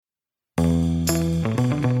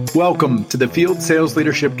Welcome to the Field Sales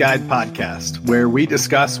Leadership Guide podcast, where we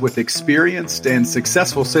discuss with experienced and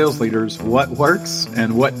successful sales leaders what works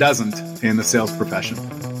and what doesn't in the sales profession.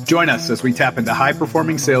 Join us as we tap into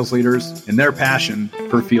high-performing sales leaders and their passion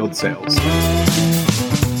for field sales.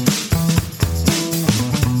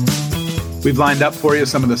 We've lined up for you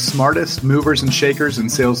some of the smartest movers and shakers in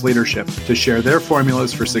sales leadership to share their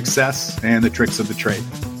formulas for success and the tricks of the trade.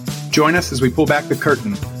 Join us as we pull back the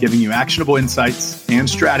curtain, giving you actionable insights and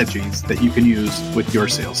strategies that you can use with your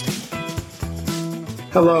sales team.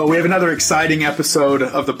 Hello, we have another exciting episode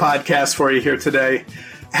of the podcast for you here today.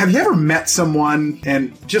 Have you ever met someone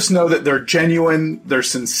and just know that they're genuine, they're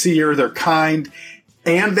sincere, they're kind,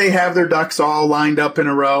 and they have their ducks all lined up in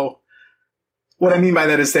a row? What I mean by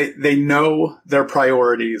that is they know their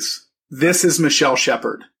priorities. This is Michelle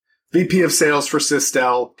Shepard, VP of Sales for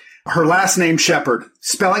Systel. Her last name, Shepard.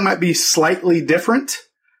 Spelling might be slightly different,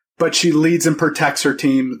 but she leads and protects her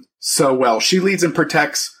team so well. She leads and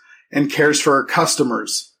protects and cares for her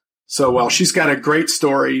customers so well. She's got a great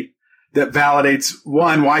story that validates,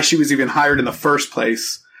 one, why she was even hired in the first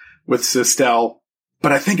place with Systel.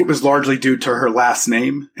 But I think it was largely due to her last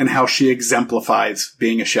name and how she exemplifies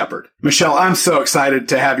being a Shepard. Michelle, I'm so excited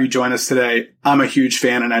to have you join us today. I'm a huge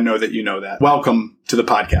fan, and I know that you know that. Welcome to the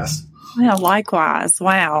podcast. Well, likewise.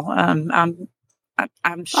 Wow.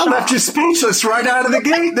 I'm shocked. I left you speechless right out of the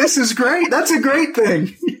gate. This is great. That's a great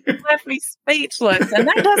thing. Left me speechless. And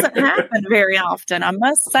that doesn't happen very often. I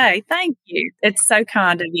must say, thank you. It's so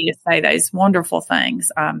kind of you to say those wonderful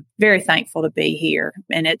things. I'm very thankful to be here.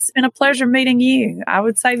 And it's been a pleasure meeting you. I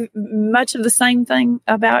would say much of the same thing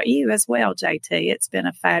about you as well, JT. It's been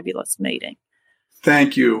a fabulous meeting.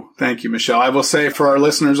 Thank you. Thank you, Michelle. I will say for our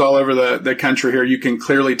listeners all over the country here, you can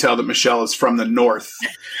clearly tell that Michelle is from the North.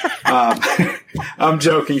 I'm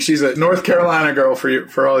joking. She's a North Carolina girl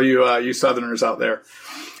for all you Southerners out there.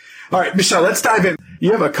 All right, Michelle, let's dive in.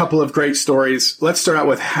 You have a couple of great stories. Let's start out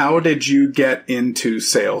with, how did you get into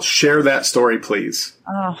sales? Share that story, please.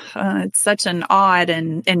 It's such an odd,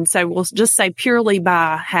 and so we'll just say purely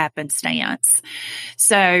by happenstance.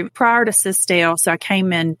 So prior to Systel, so I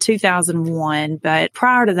came in 2001, but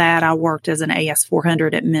prior to that, I worked as an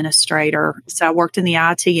AS400 administrator. So I worked in the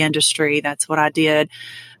IT industry. That's what I did.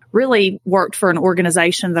 Really worked for an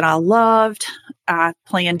organization that I loved. I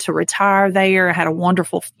planned to retire there. I had a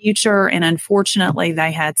wonderful future, and unfortunately,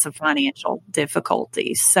 they had some financial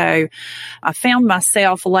difficulties. So I found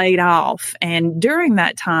myself laid off, and during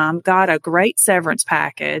that time, got a great severance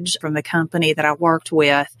package from the company that I worked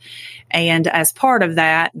with. And as part of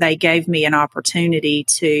that, they gave me an opportunity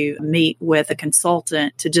to meet with a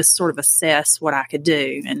consultant to just sort of assess what I could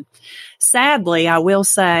do. And sadly, I will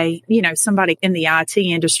say, somebody in the IT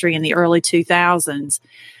industry in the early 2000s,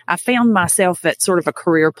 I found myself at sort of a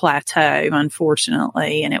career plateau,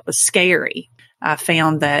 unfortunately, and it was scary. I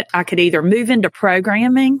found that I could either move into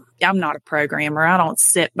programming. I'm not a programmer. I don't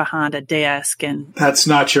sit behind a desk, and that's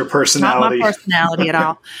not your personality. Not my personality at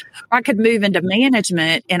all. I could move into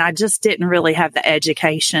management, and I just didn't really have the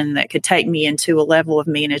education that could take me into a level of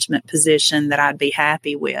management position that I'd be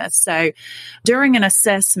happy with. So during an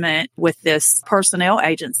assessment with this personnel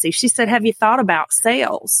agency, she said, "Have you thought about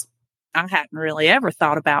sales?" I hadn't really ever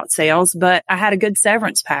thought about sales, but I had a good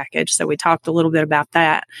severance package. So we talked a little bit about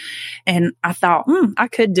that. And I thought, I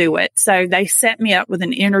could do it. So they set me up with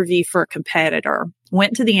an interview for a competitor.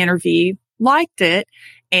 Went to the interview, liked it.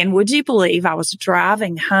 And would you believe I was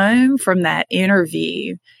driving home from that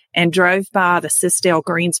interview and drove by the Systel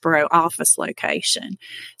Greensboro office location.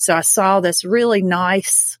 So I saw this really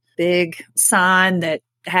nice big sign that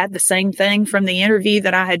had the same thing from the interview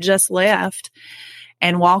that I had just left,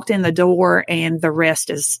 and walked in the door, and the rest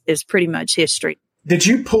is pretty much history. Did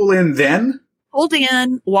you pull in then? Pulled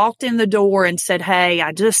in, walked in the door and said, "Hey,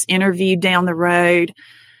 I just interviewed down the road.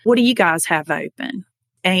 What do you guys have open?"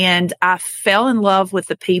 And I fell in love with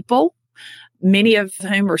the people, many of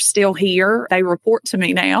whom are still here. They report to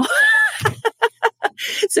me now.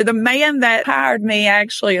 So the man that hired me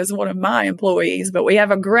actually is one of my employees, but we have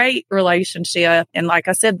a great relationship. And like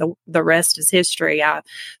I said, the rest is history. I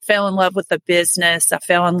fell in love with the business. I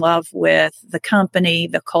fell in love with the company,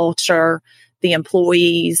 the culture, the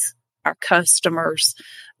employees, our customers.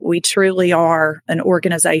 We truly are an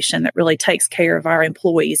organization that really takes care of our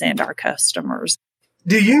employees and our customers.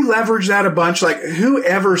 Do you leverage that a bunch? Like,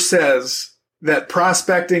 whoever says that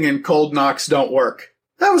prospecting and cold knocks don't work?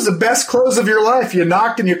 That was the best close of your life. You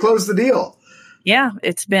knocked and you closed the deal. Yeah,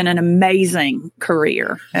 it's been an amazing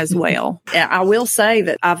career as well. I will say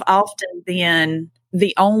that I've often been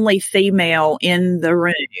the only female in the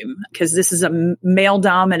room because this is a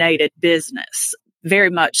male-dominated business. very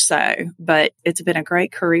much so, but it's been a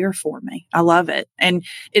great career for me. I love it. And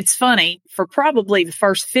it's funny, for probably the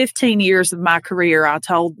first 15 years of my career, I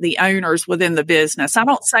told the owners within the business, I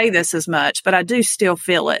don't say this as much, but I do still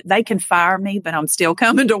feel it. They can fire me, but I'm still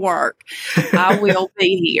coming to work. I will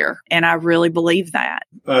be here. And I really believe that.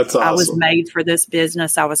 That's awesome. I was made for this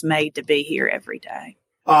business. I was made to be here every day.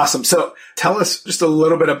 Awesome. So tell us just a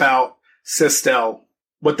little bit about Systel,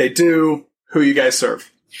 what they do, who you guys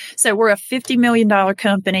serve. So we're a $50 million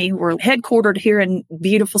company. We're headquartered here in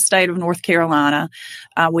beautiful state of North Carolina.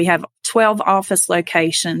 We have 12 office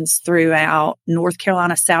locations throughout North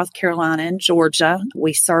Carolina, South Carolina, and Georgia.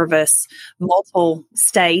 We service multiple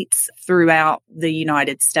states throughout the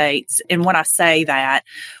United States. And when I say that,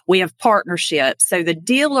 we have partnerships. So the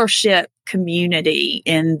dealership community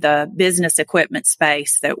in the business equipment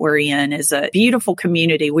space that we're in is a beautiful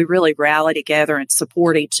community. We really rally together and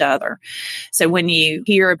support each other. So when you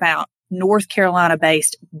hear about North Carolina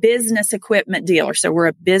based business equipment dealer, so we're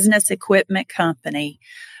a business equipment company,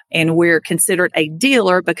 and we're considered a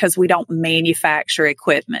dealer because we don't manufacture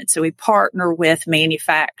equipment. So we partner with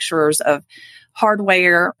manufacturers of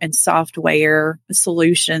hardware and software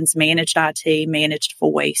solutions, managed IT, managed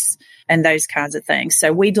voice, and those kinds of things.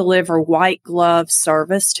 So we deliver white glove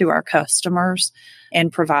service to our customers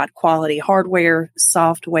and provide quality hardware,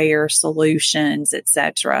 software solutions,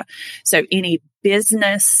 etc. So any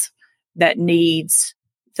business that needs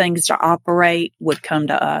things to operate would come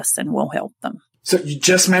to us and we'll help them. So you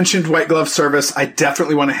just mentioned white glove service. I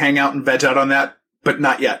definitely want to hang out and veg out on that, but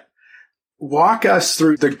not yet. Walk us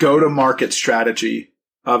through the go-to-market strategy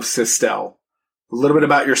of Systel. A little bit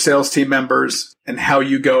about your sales team members and how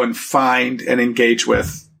you go and find and engage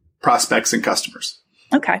with prospects and customers.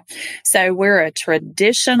 Okay. So we're a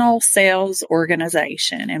traditional sales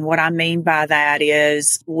organization. And what I mean by that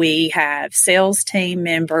is we have sales team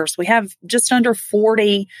members. We have just under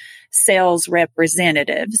 40 sales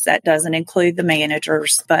representatives. That doesn't include the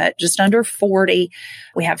managers, but just under 40.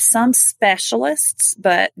 We have some specialists,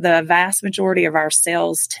 but the vast majority of our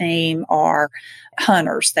sales team are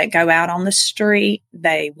hunters that go out on the street.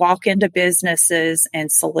 They walk into businesses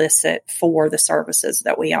and solicit for the services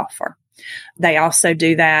that we offer. They also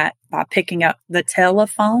do that by picking up the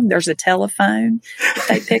telephone. There's a telephone that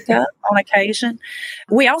they pick up on occasion.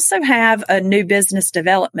 We also have a new business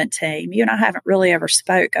development team. You and I haven't really ever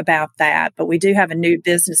spoke about that, but we do have a new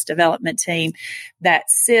business development team that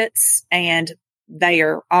sits, and they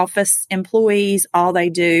are office employees. All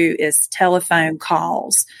they do is telephone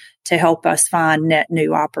calls to help us find net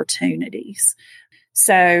new opportunities.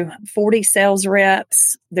 So 40 sales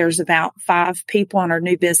reps, there's about 5 people on our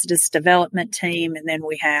new business development team, and then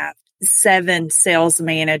we have 7 sales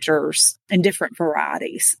managers in different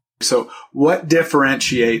varieties. So what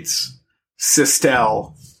differentiates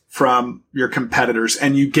Systel from your competitors?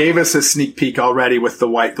 And you gave us a sneak peek already with the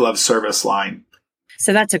white glove service line.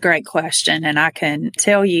 So that's a great question. And I can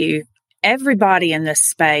tell you, everybody in this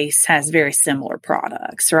space has very similar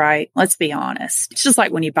products, right? Let's be honest. It's just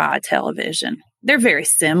like when you buy a television. They're very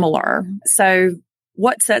similar. So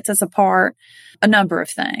what sets us apart? A number of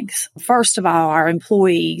things. First of all, our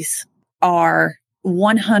employees are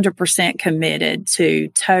 100% committed to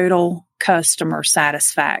total customer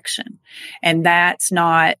satisfaction. And that's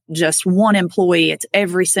not just one employee. It's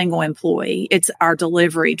every single employee. It's our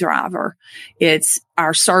delivery driver. It's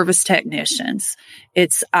our service technicians.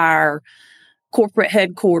 It's our corporate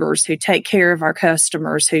headquarters who take care of our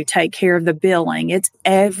customers, who take care of the billing. It's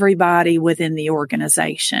everybody within the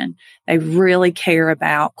organization. They really care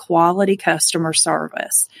about quality customer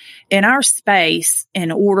service. In our space,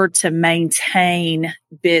 in order to maintain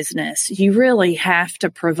business, you really have to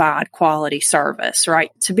provide quality service, right?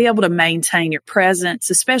 To be able to maintain your presence,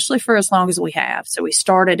 especially for as long as we have. So we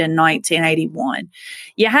started in 1981.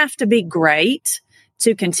 You have to be great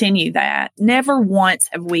to continue that. Never once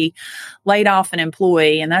have we laid off an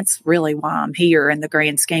employee, and that's really why I'm here in the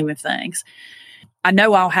grand scheme of things. I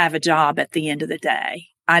know I'll have a job at the end of the day.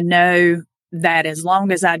 I know that as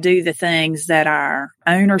long as I do the things that our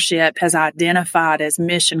ownership has identified as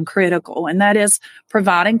mission critical, and that is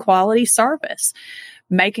providing quality service,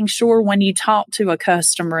 making sure when you talk to a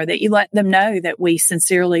customer that you let them know that we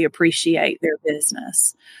sincerely appreciate their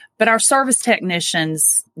business. But our service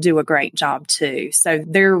technicians do a great job too. So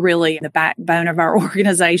they're really the backbone of our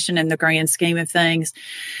organization in the grand scheme of things.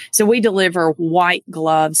 So we deliver white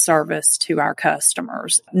glove service to our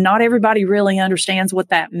customers. Not everybody really understands what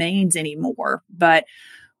that means anymore, but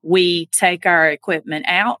We take our equipment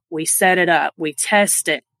out, we set it up, we test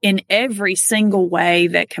it in every single way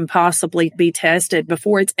that can possibly be tested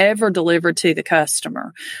before it's ever delivered to the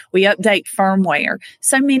customer. We update firmware.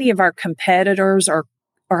 So many of our competitors are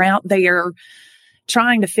out there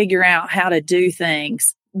trying to figure out how to do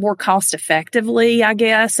things more cost effectively, I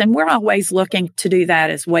guess. And we're always looking to do that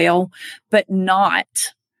as well, but not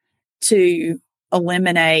to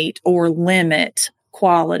eliminate or limit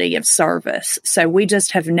quality of service. So we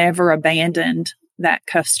just have never abandoned that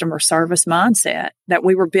customer service mindset that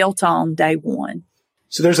we were built on day one.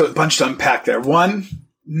 So there's a bunch to unpack there. One,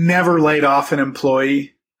 never laid off an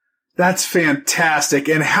employee. That's fantastic.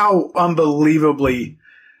 And how unbelievably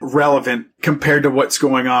relevant compared to what's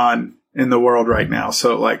going on in the world right now.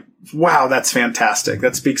 So like, wow, that's fantastic.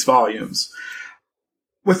 That speaks volumes.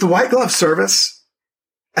 With the white glove service,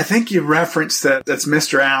 I think you referenced that's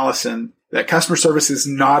Mr. Allison, that customer service is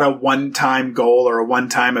not a one-time goal or a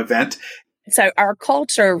one-time event. So our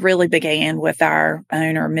culture really began with our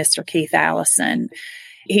owner, Mr. Keith Allison.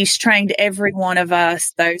 He's trained every one of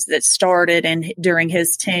us, those that started and during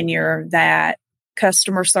his tenure, that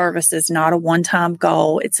customer service is not a one-time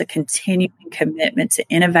goal. It's a continuing commitment to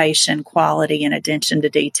innovation, quality, and attention to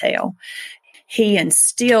detail. He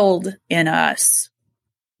instilled in us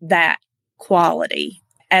that quality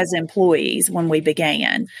as employees when we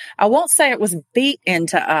began. I won't say it was beat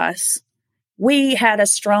into us. We had a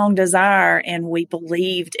strong desire and we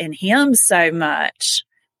believed in him so much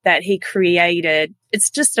that he created, it's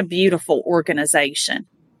just a beautiful organization.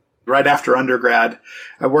 Right after undergrad,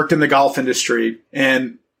 I worked in the golf industry,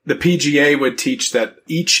 and the PGA would teach that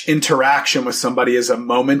each interaction with somebody is a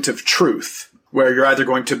moment of truth, where you're either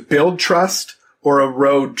going to build trust or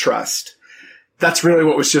erode trust. That's really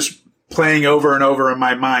what was just playing over and over in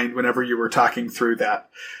my mind whenever you were talking through that.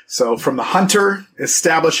 So from the hunter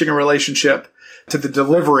establishing a relationship to the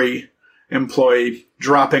delivery employee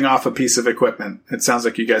dropping off a piece of equipment, it sounds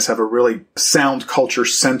like you guys have a really sound culture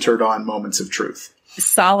centered on moments of truth.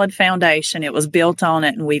 Solid foundation. It was built on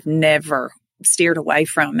it, and we've never steered away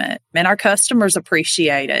from it. And our customers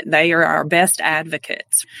appreciate it. They are our best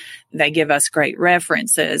advocates. They give us great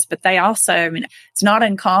references, but they also, it's not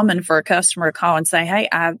uncommon for a customer to call and say, hey,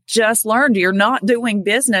 I've just learned you're not doing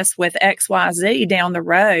business with XYZ down the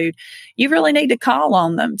road. You really need to call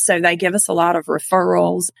on them. So they give us a lot of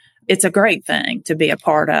referrals. It's a great thing to be a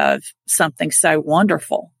part of something so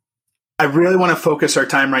wonderful. I really want to focus our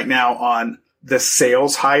time right now on the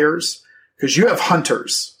sales hires, because you have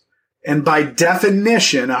hunters. And by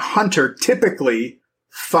definition, a hunter typically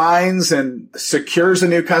finds and secures a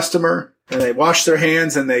new customer, and they wash their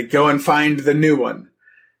hands and they go and find the new one.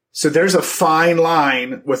 So there's a fine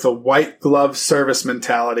line with a white glove service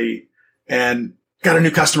mentality and got a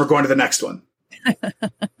new customer going to the next one.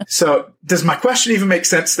 So does my question even make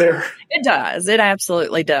sense there? It does. It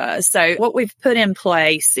absolutely does. So what we've put in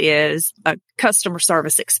place is a customer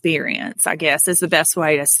service experience, I guess is the best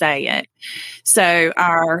way to say it. So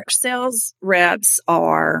our sales reps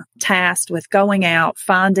are tasked with going out,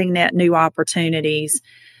 finding net new opportunities,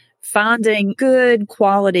 finding good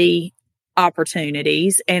quality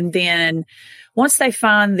opportunities, and then once they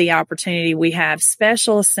find the opportunity, we have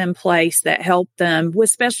specialists in place that help them with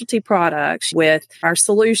specialty products, with our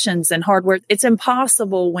solutions and hardware. It's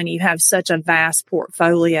impossible when you have such a vast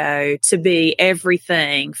portfolio to be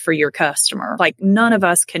everything for your customer. Like none of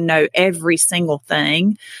us can know every single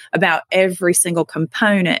thing about every single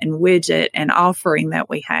component and widget and offering that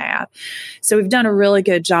we have. So we've done a really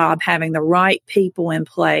good job having the right people in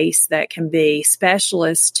place that can be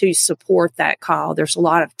specialists to support that call. There's a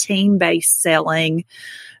lot of team-based selling.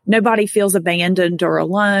 Nobody feels abandoned or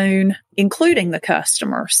alone, including the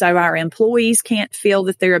customer. So our employees can't feel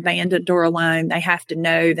that they're abandoned or alone. They have to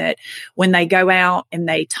know that when they go out and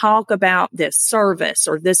they talk about this service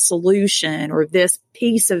or this solution or this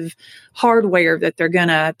piece of hardware that they're going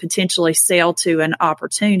to potentially sell to an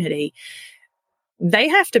opportunity, they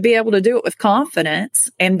have to be able to do it with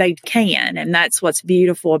confidence, and they can. And that's what's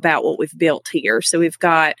beautiful about what we've built here. So we've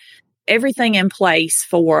got everything in place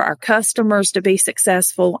for our customers to be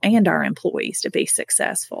successful and our employees to be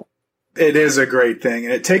successful. It is a great thing.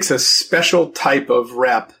 And it takes a special type of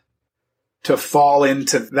rep to fall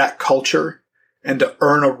into that culture and to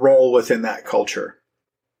earn a role within that culture.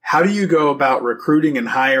 How do you go about recruiting and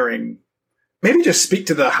hiring? Maybe just speak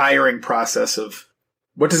to the hiring process of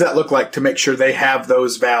what does that look like to make sure they have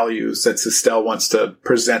those values that Systel wants to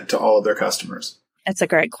present to all of their customers? That's a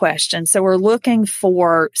great question. So we're looking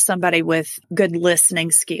for somebody with good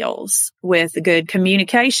listening skills, with good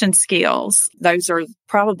communication skills. Those are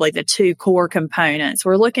probably the two core components.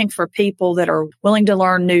 We're looking for people that are willing to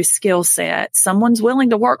learn new skill sets. Someone's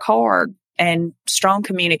willing to work hard, and strong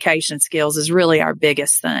communication skills is really our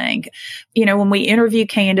biggest thing. You know, when we interview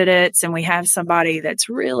candidates and we have somebody that's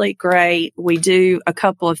really great, we do a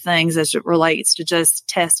couple of things as it relates to just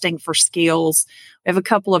testing for skills. We have a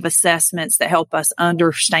couple of assessments that help us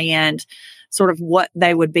understand sort of what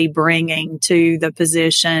they would be bringing to the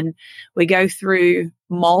position. We go through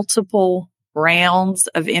multiple rounds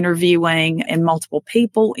of interviewing and multiple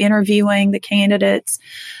people interviewing the candidates.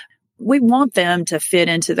 We want them to fit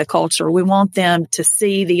into the culture. We want them to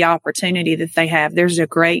see the opportunity that they have. There's a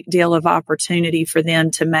great deal of opportunity for them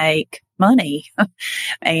to make money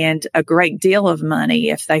and a great deal of money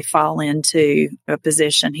if they fall into a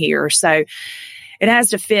position here. So it has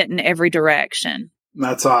to fit in every direction.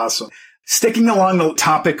 That's awesome. Sticking along the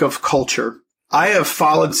topic of culture, I have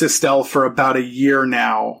followed Systel for about a year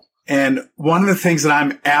now. And one of the things that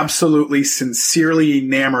I'm absolutely sincerely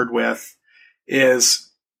enamored with is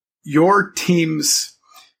your team's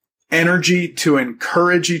energy to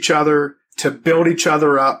encourage each other, to build each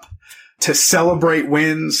other up, to celebrate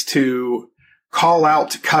wins, to call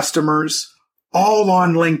out to customers, all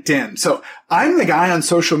on LinkedIn. So I'm the guy on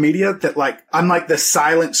social media that I'm like the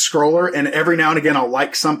silent scroller, and every now and again I'll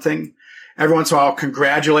like something. Every once in a while I'll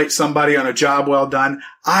congratulate somebody on a job well done.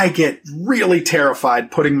 I get really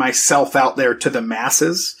terrified putting myself out there to the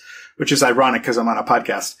masses, which is ironic because I'm on a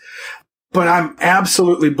podcast. But I'm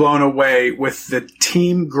absolutely blown away with the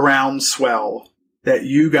team groundswell that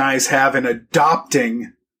you guys have in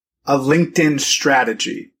adopting a LinkedIn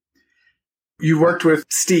strategy. You worked with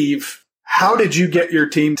Steve. How did you get your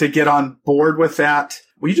team to get on board with that?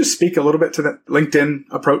 Will you just speak a little bit to the LinkedIn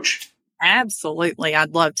approach? Absolutely.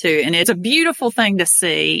 I'd love to. And it's a beautiful thing to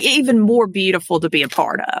see, even more beautiful to be a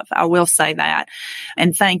part of. I will say that.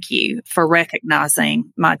 And thank you for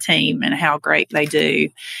recognizing my team and how great they do.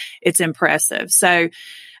 It's impressive. So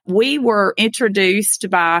we were introduced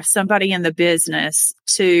by somebody in the business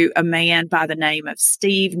to a man by the name of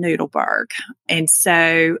Steve Noodleberg. And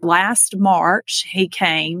so last March, he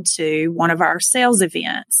came to one of our sales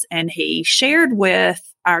events and he shared with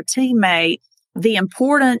our teammate the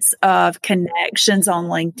importance of connections on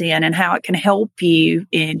LinkedIn and how it can help you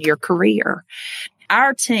in your career.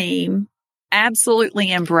 Our team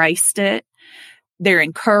absolutely embraced it. They're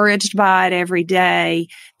encouraged by it every day.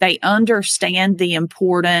 They understand the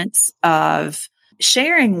importance of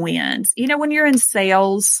sharing wins. You know, when you're in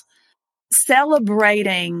sales,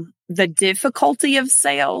 celebrating the difficulty of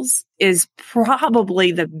sales is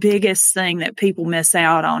probably the biggest thing that people miss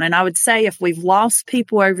out on. And I would say if we've lost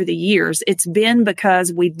people over the years, it's been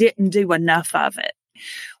because we didn't do enough of it.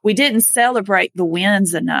 We didn't celebrate the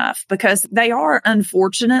wins enough because they are,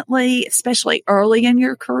 unfortunately, especially early in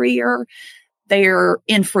your career, they're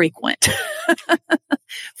infrequent.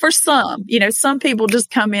 For some, you know, some people just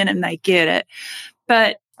come in and they get it.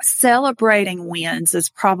 But celebrating wins is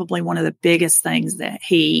probably one of the biggest things that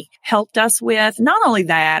he helped us with. Not only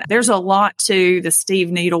that, there's a lot to the Steve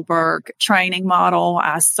Needleberg training model.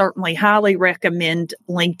 I certainly highly recommend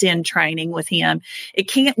LinkedIn training with him. It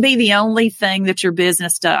can't be the only thing that your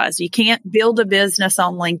business does. You can't build a business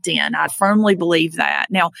on LinkedIn. I firmly believe that.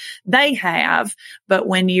 Now, they have, but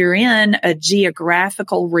when you're in a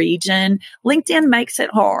geographical region, LinkedIn makes it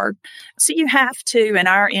hard. So you have to, in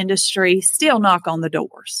our industry, still knock on the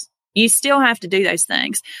doors. You still have to do those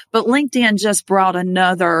things. But LinkedIn just brought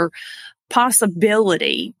another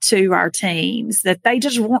possibility to our teams that they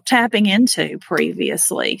just weren't tapping into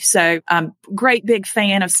previously. So I'm a great big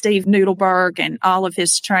fan of Steve Noodleberg and all of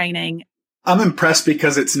his training. I'm impressed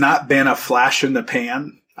because it's not been a flash in the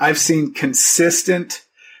pan. I've seen consistent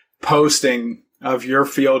posting of your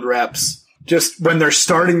field reps just when they're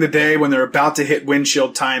starting the day, when they're about to hit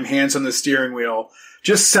windshield time, hands on the steering wheel,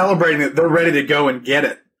 just celebrating that they're ready to go and get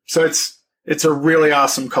it. So it's a really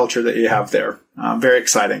awesome culture that you have there. Very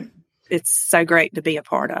exciting. It's so great to be a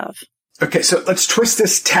part of. Okay, so let's twist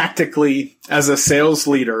this tactically as a sales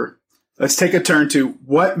leader. Let's take a turn to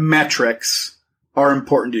what metrics are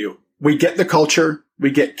important to you. We get the culture,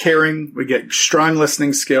 we get caring, we get strong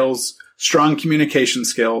listening skills, strong communication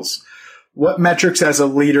skills. What metrics as a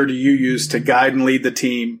leader do you use to guide and lead the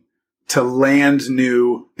team to land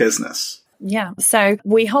new business? Yeah. So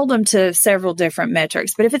we hold them to several different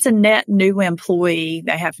metrics, but if it's a net new employee,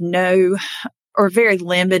 they have no or very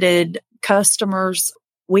limited customers,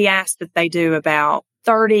 we ask that they do about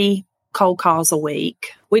 30 cold calls a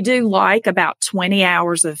week. We do like about 20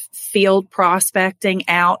 hours of field prospecting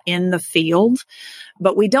out in the field,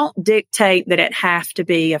 but we don't dictate that it have to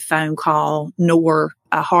be a phone call nor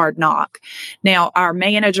a hard knock. Now, our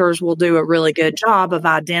managers will do a really good job of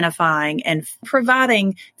identifying and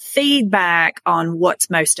providing feedback on what's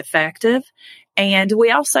most effective. And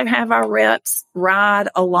we also have our reps ride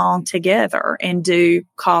along together and do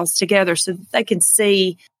calls together so that they can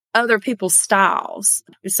see other people's styles.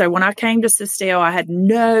 So when I came to Systel, I had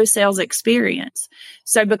no sales experience.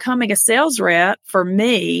 So becoming a sales rep for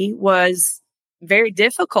me was very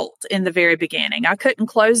difficult in the very beginning. I couldn't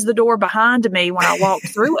close the door behind me when I walked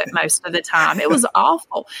through it most of the time. It was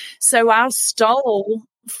awful. So I stole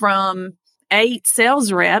from 8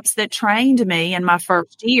 sales reps that trained me in my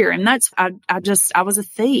first year. And I was a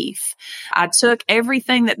thief. I took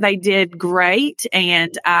everything that they did great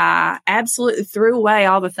and I absolutely threw away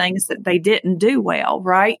all the things that they didn't do well.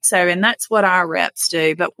 Right. So, and that's what our reps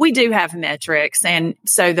do, but we do have metrics. And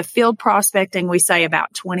so the field prospecting, we say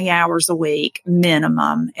about 20 hours a week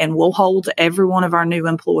minimum, and we'll hold every one of our new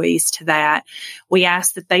employees to that. We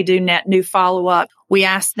ask that they do net new follow-up. We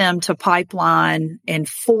ask them to pipeline and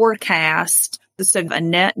forecast. So a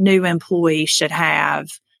net new employee should have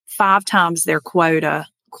 5 times their quota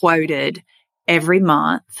quoted every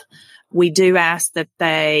month. We do ask that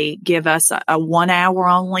they give us a 1 hour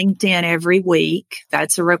on LinkedIn every week.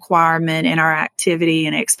 That's a requirement in our activity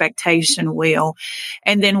and expectation wheel.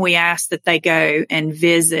 And then we ask that they go and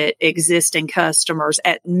visit existing customers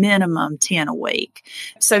at minimum 10 a week.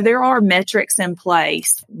 So there are metrics in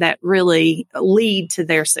place that really lead to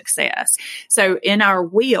their success. So in our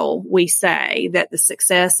wheel, we say that the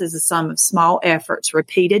success is a sum of small efforts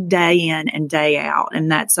repeated day in and day out.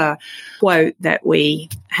 And that's a quote that we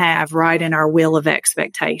have right in our wheel of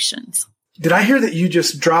expectations. Did I hear that you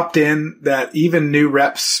just dropped in that even new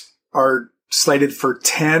reps are slated for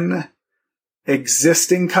 10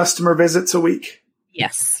 existing customer visits a week?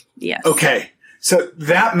 Yes. Yes. Okay. So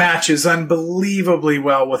that matches unbelievably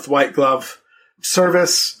well with white glove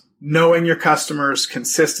service, knowing your customers,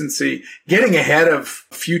 consistency, getting ahead of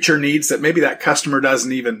future needs that maybe that customer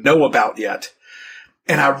doesn't even know about yet.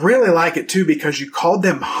 And I really like it too because you called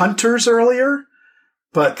them hunters earlier.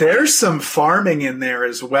 But there's some farming in there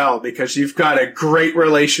as well because you've got a great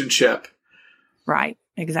relationship. Right.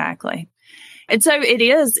 Exactly. And so it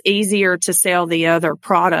is easier to sell the other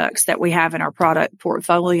products that we have in our product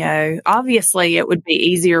portfolio. Obviously, it would be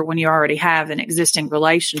easier when you already have an existing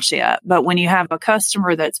relationship. But when you have a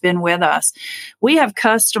customer that's been with us, we have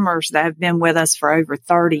customers that have been with us for over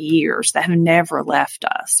 30 years that have never left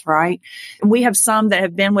us, right? And we have some that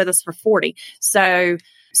have been with us for 40. So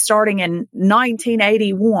starting in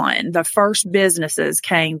 1981, the first businesses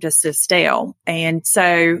came to Systel. And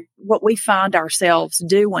so what we find ourselves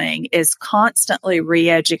doing is constantly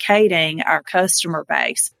re-educating our customer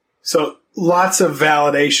base. So lots of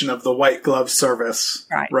validation of the white glove service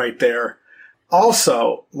right there.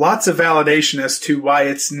 Also, lots of validation as to why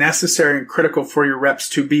it's necessary and critical for your reps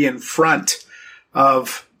to be in front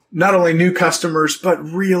of not only new customers, but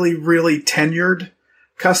really, really tenured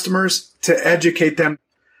customers to educate them.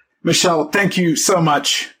 Michelle, thank you so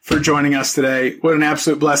much for joining us today. What an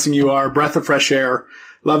absolute blessing you are. Breath of fresh air.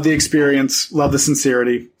 Love the experience. Love the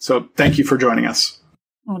sincerity. So thank you for joining us.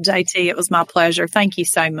 Well, JT, it was my pleasure. Thank you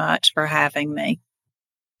so much for having me.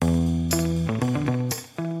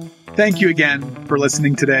 Thank you again for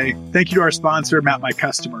listening today. Thank you to our sponsor, Map My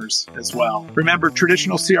Customers, as well. Remember,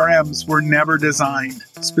 traditional CRMs were never designed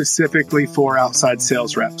specifically for outside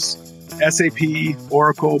sales reps. SAP,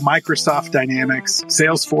 Oracle, Microsoft Dynamics,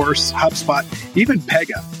 Salesforce, HubSpot, even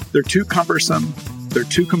Pega. They're too cumbersome, they're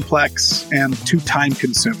too complex, and too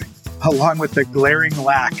time-consuming, along with the glaring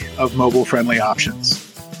lack of mobile-friendly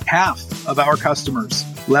options. Half of our customers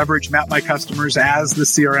leverage Map My Customers as the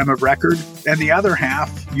CRM of record, and the other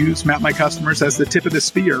half use Map My Customers as the tip of the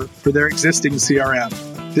spear for their existing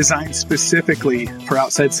CRM. Designed specifically for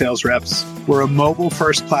outside sales reps, we're a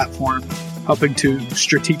mobile-first platform helping to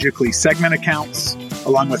strategically segment accounts,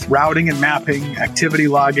 along with routing and mapping, activity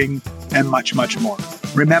logging, and much, much more.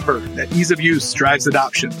 Remember that ease of use drives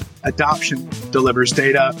adoption. Adoption delivers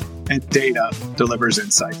data, and data delivers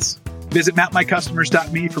insights. Visit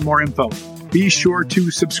mapmycustomers.me for more info. Be sure to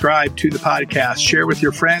subscribe to the podcast, share with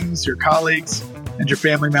your friends, your colleagues, and your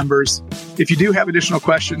family members. If you do have additional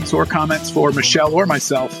questions or comments for Michelle or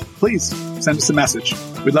myself, please send us a message.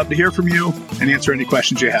 We'd love to hear from you and answer any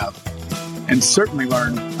questions you have. And certainly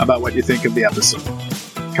learn about what you think of the episode.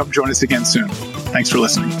 Come join us again soon. Thanks for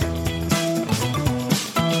listening.